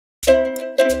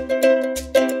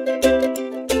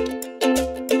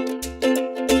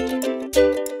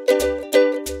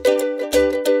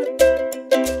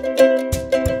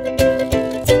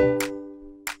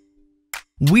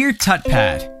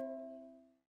TutPad.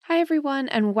 Hi everyone,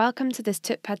 and welcome to this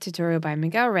TutPad tutorial by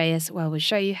Miguel Reyes, where we'll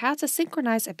show you how to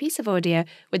synchronize a piece of audio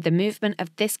with the movement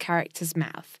of this character's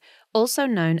mouth, also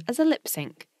known as a lip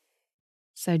sync.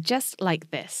 So just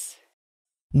like this.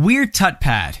 We're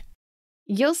TutPad.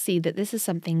 You'll see that this is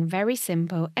something very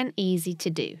simple and easy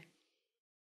to do.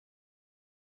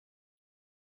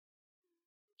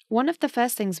 One of the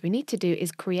first things we need to do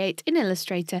is create in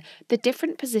Illustrator the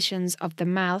different positions of the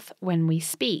mouth when we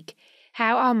speak,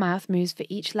 how our mouth moves for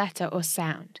each letter or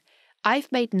sound.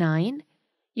 I've made 9.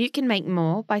 You can make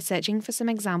more by searching for some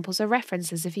examples or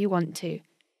references if you want to.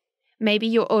 Maybe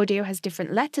your audio has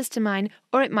different letters to mine,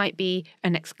 or it might be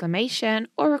an exclamation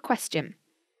or a question.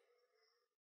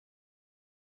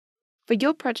 For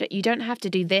your project, you don't have to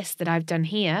do this that I've done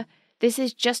here. This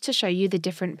is just to show you the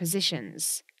different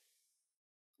positions.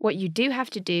 What you do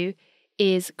have to do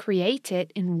is create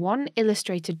it in one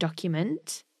Illustrator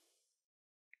document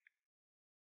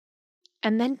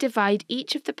and then divide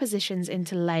each of the positions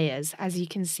into layers, as you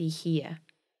can see here.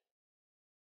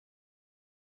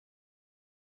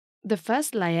 The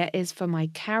first layer is for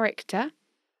my character,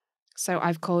 so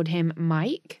I've called him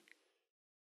Mike.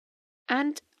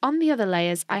 And on the other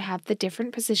layers, I have the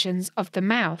different positions of the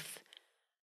mouth.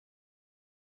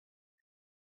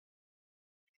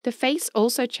 The face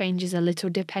also changes a little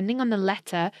depending on the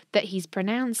letter that he's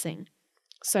pronouncing.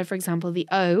 So, for example, the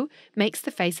O makes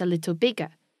the face a little bigger.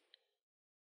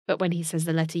 But when he says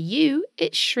the letter U,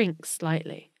 it shrinks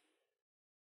slightly.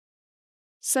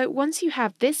 So once you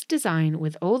have this design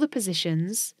with all the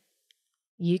positions,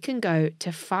 you can go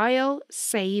to File,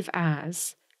 Save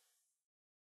As,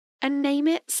 and name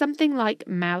it something like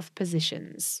Mouth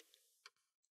Positions.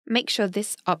 Make sure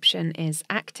this option is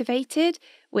activated,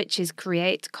 which is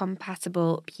Create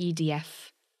Compatible PDF.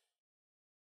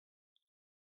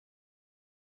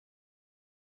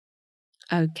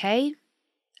 OK,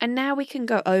 and now we can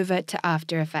go over to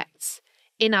After Effects.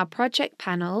 In our project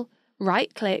panel,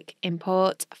 right-click,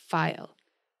 Import File.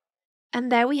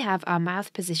 And there we have our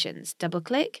mouth positions.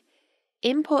 Double-click,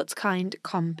 Import Kind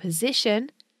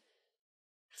Composition,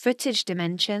 Footage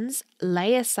Dimensions,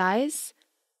 Layer Size.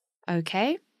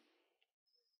 OK.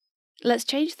 Let's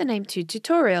change the name to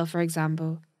Tutorial, for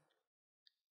example.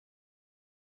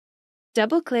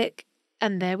 Double-click,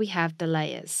 and there we have the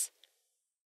layers.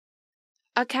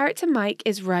 Our character Mike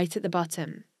is right at the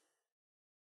bottom.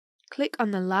 Click on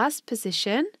the last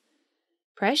position,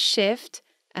 press Shift,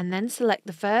 and then select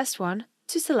the first one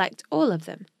to select all of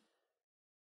them.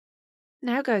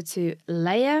 Now go to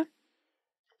Layer,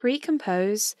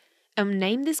 Pre-Compose, and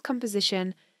name this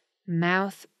composition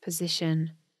Mouth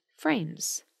Position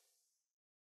Frames.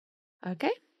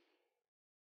 OK?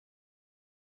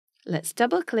 Let's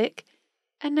double-click,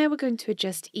 and now we're going to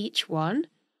adjust each one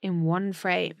in one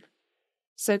frame.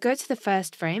 So go to the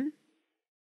first frame,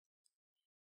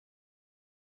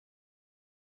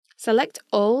 select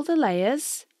all the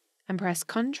layers, and press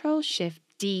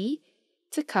Ctrl-Shift-D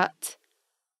to cut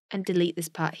and delete this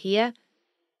part here.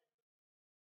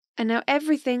 And now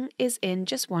everything is in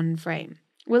just one frame.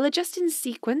 We'll adjust in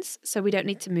sequence so we don't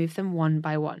need to move them one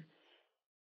by one.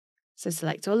 So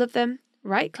select all of them,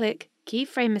 right-click,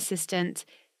 Keyframe Assistant,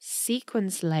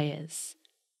 Sequence Layers.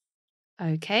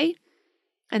 OK,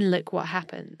 and look what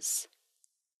happens.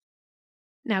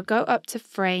 Now go up to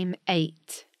frame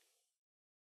 8.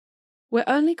 We're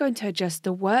only going to adjust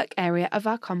the work area of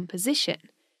our composition,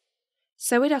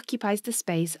 so it occupies the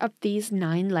space of these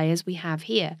 9 layers we have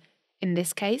here, in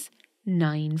this case,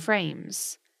 9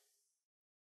 frames.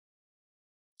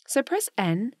 So press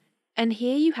N, and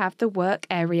here you have the work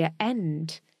area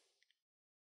end.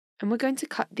 And we're going to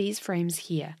cut these frames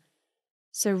here.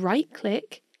 So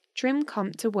right-click, Trim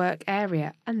Comp to Work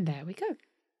Area, and there we go.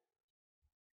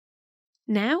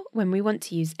 Now, when we want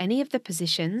to use any of the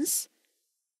positions,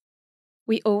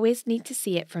 we always need to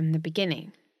see it from the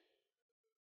beginning.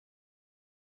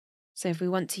 So if we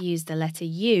want to use the letter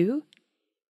U,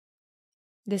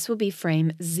 this will be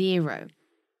frame 0.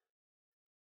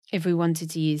 If we wanted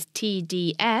to use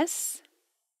TDS,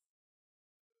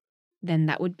 then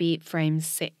that would be frame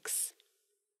 6.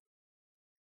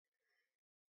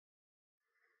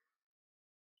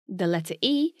 The letter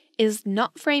E is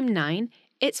not frame 9,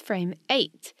 it's frame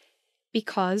 8,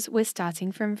 because we're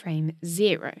starting from frame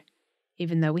 0,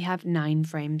 even though we have 9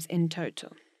 frames in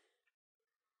total.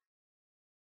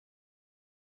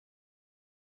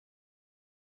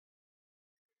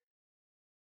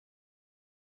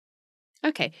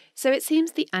 OK, so it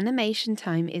seems the animation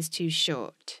time is too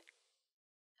short.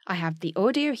 I have the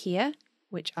audio here,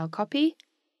 which I'll copy,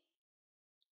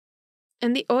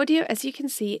 And the audio, as you can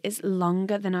see, is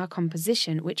longer than our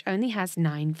composition, which only has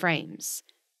 9 frames.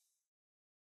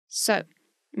 So,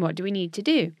 what do we need to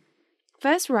do?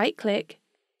 First, right-click,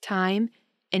 Time,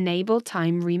 Enable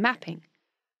Time Remapping.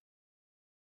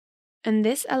 And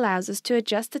this allows us to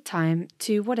adjust the time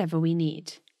to whatever we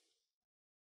need.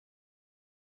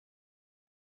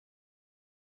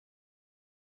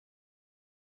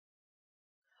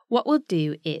 What we'll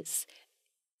do is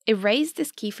erase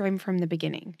this keyframe from the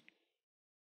beginning.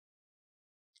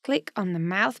 Click on the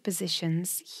mouth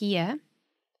positions here.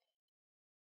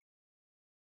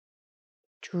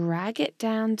 Drag it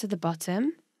down to the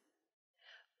bottom,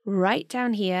 right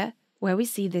down here where we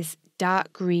see this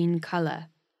dark green color.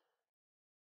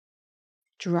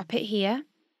 Drop it here.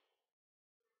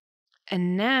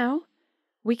 And now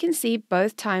we can see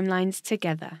both timelines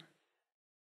together.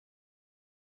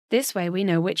 This way we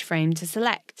know which frame to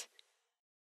select.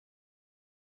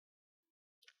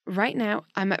 Right now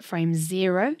I'm at frame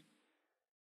 0,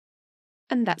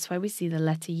 and that's where we see the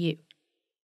letter U.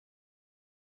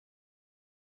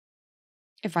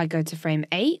 If I go to frame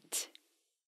 8,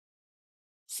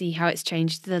 see how it's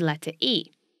changed to the letter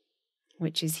E,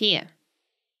 which is here.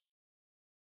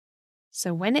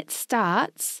 So when it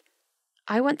starts,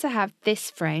 I want to have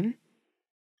this frame,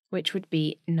 which would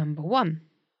be number 1.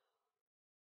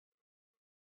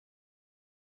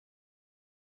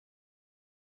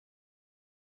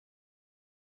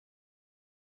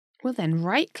 We'll then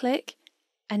right-click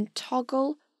and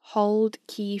toggle Hold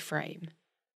Keyframe.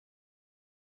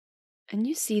 And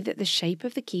you see that the shape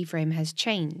of the keyframe has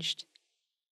changed.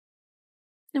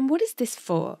 And what is this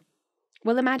for?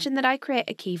 Well, imagine that I create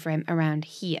a keyframe around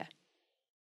here.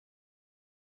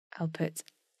 I'll put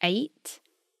 8.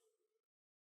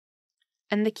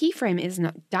 And the keyframe is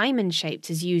not diamond-shaped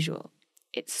as usual.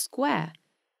 It's square.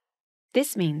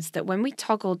 This means that when we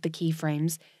toggled the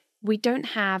keyframes, we don't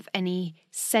have any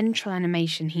central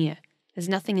animation here. There's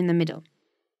nothing in the middle.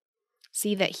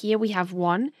 See that here we have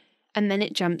 1, and then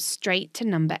it jumps straight to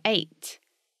number 8.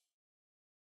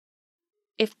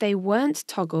 If they weren't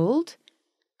toggled,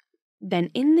 then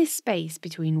in this space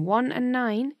between 1 and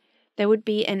 9, there would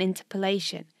be an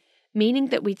interpolation, meaning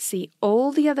that we'd see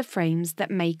all the other frames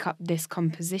that make up this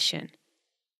composition.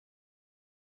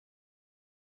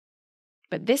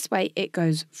 But this way it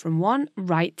goes from one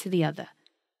right to the other.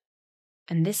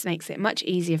 And this makes it much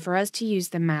easier for us to use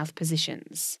the mouth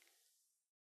positions.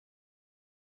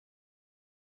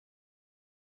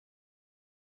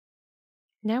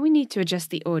 Now we need to adjust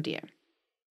the audio.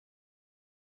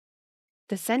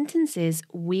 The sentence is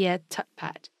 "We're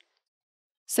Tutpad."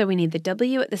 So we need the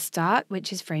W at the start,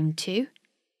 which is frame 2.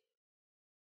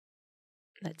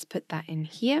 Let's put that in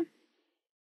here.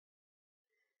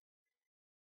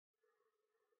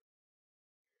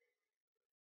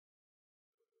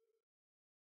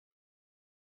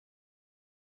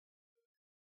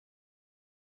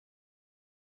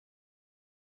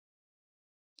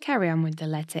 Carry on with the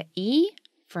letter E,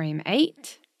 frame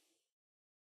 8.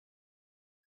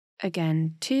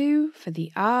 Again, 2 for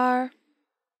the R.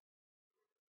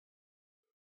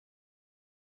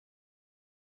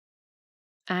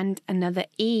 And another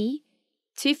E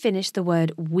to finish the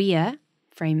word we're,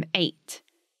 frame 8.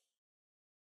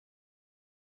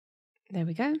 There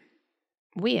we go.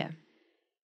 We're.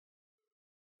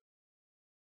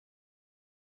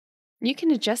 You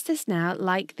can adjust this now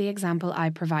like the example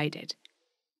I provided.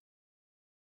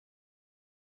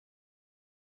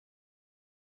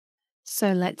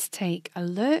 So let's take a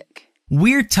look.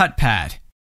 We're Tutpad.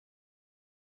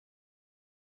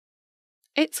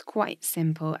 It's quite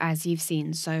simple as you've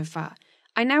seen so far.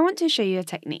 I now want to show you a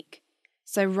technique.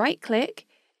 So right-click,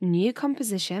 New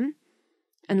Composition,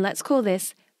 and let's call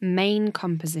this Main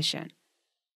Composition.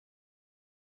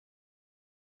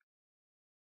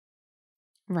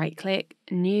 Right-click,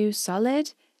 New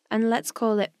Solid, and let's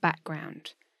call it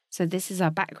Background. So this is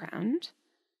our background,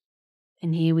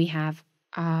 and here we have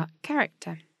our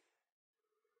character.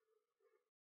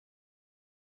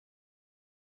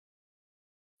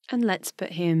 And let's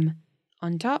put him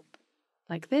on top,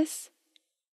 like this.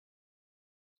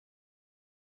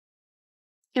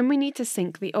 And we need to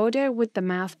sync the audio with the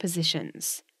mouth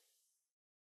positions.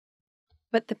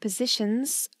 But the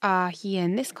positions are here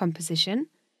in this composition,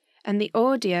 and the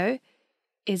audio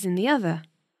is in the other.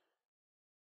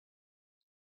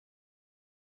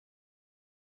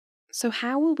 So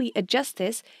how will we adjust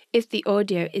this if the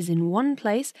audio is in one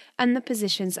place and the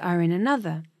positions are in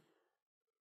another?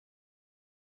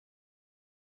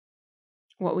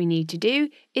 What we need to do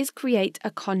is create a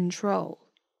control.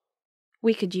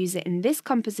 We could use it in this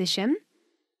composition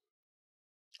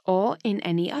or in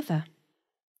any other.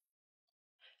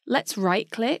 Let's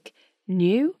right-click,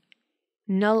 New,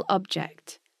 Null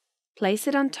Object. Place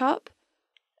it on top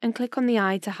and click on the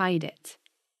eye to hide it.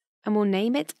 And we'll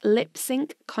name it Lip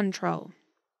Sync Control.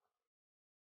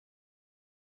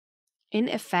 In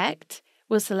Effect,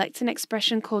 we'll select an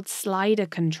expression called Slider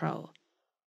Control.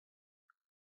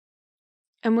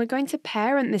 And we're going to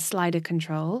parent this slider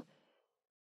control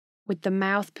with the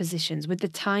mouth positions, with the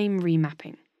time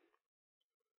remapping.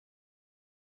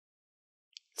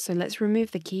 So let's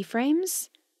remove the keyframes.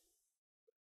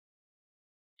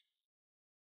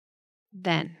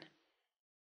 Then,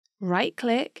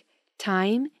 right-click,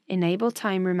 Time, Enable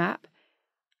Time Remap.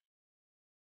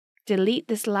 Delete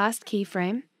this last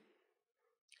keyframe.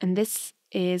 And this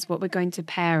is what we're going to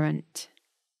parent.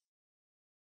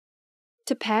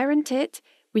 To parent it,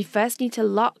 we first need to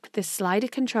lock the slider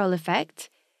control effect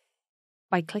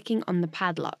by clicking on the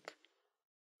padlock.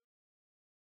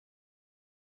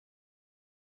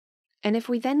 And if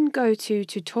we then go to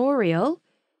Tutorial,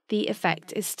 the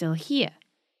effect is still here.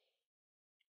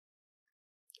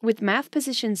 With mouth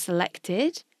position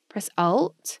selected, press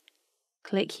Alt,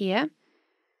 click here,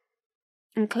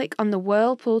 and click on the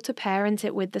whirlpool to parent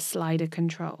it with the slider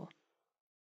control.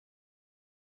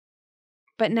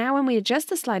 But now when we adjust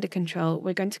the slider control,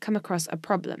 we're going to come across a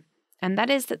problem, and that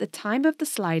is that the time of the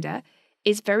slider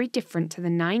is very different to the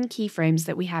 9 keyframes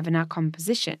that we have in our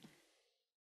composition.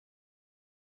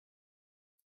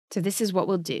 So this is what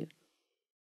we'll do.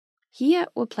 Here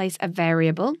we'll place a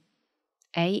variable,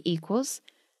 a equals.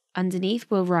 Underneath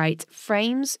we'll write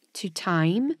frames to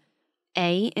time,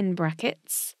 a in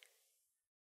brackets.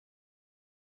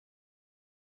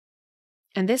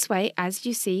 And this way, as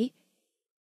you see,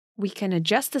 we can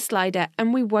adjust the slider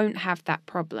and we won't have that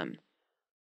problem.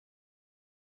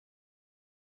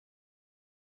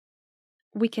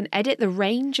 We can edit the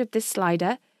range of this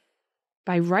slider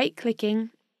by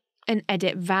right-clicking and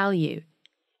edit value.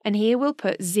 And here we'll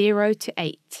put 0 to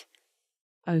 8.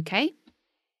 OK?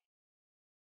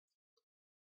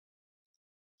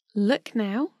 Look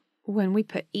now when we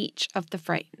put each of the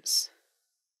frames.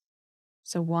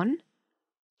 So 1,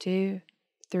 2,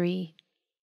 3,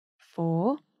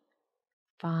 4,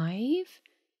 5,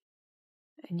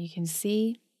 and you can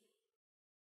see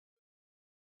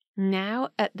now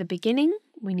at the beginning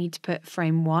we need to put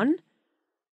frame 1,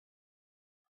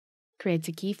 create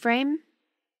a keyframe,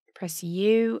 press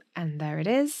U, and there it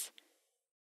is.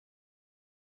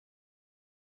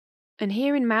 And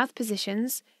here in mouth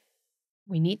positions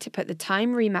we need to put the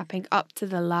time remapping up to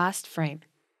the last frame.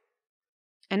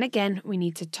 And again we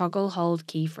need to toggle hold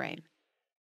keyframe.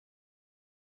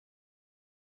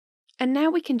 And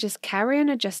now we can just carry on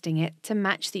adjusting it to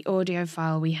match the audio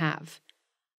file we have.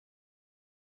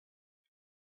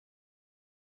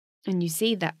 And you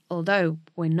see that although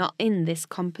we're not in this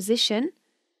composition,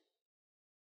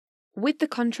 with the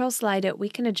control slider we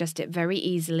can adjust it very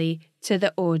easily to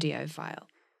the audio file.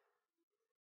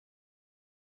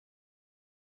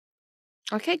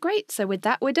 Okay, great. So with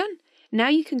that we're done. Now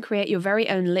you can create your very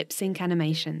own lip sync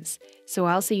animations. So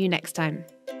I'll see you next time.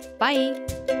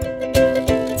 Bye!